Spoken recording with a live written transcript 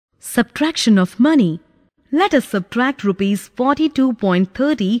Subtraction of money. Let us subtract rupees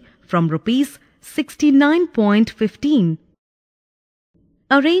 42.30 from rupees 69.15.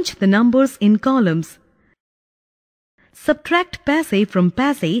 Arrange the numbers in columns. Subtract paise from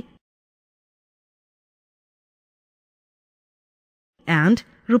paise and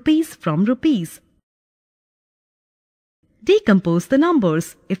rupees from rupees. Decompose the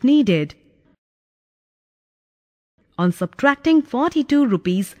numbers if needed. On subtracting 42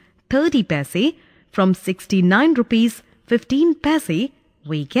 rupees 30 paise from 69 rupees 15 paise,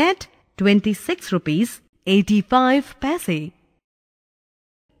 we get 26 rupees 85 paise.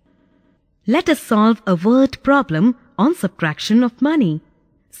 Let us solve a word problem on subtraction of money.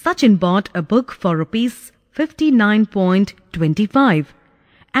 Sachin bought a book for rupees 59.25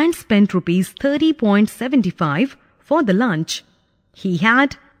 and spent rupees 30.75 for the lunch. He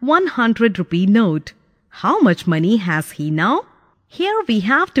had 100 rupee note. How much money has he now? Here we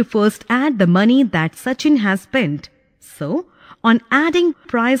have to first add the money that Sachin has spent. So, on adding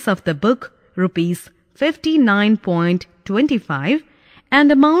price of the book rupees 59.25 and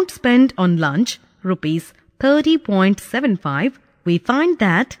amount spent on lunch rupees 30.75, we find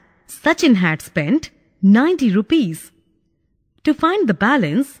that Sachin had spent 90 rupees. To find the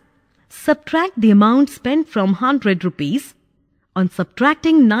balance, subtract the amount spent from 100 rupees. On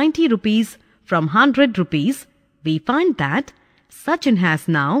subtracting 90 rupees from 100 rupees, we find that Sachin has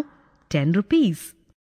now 10 rupees.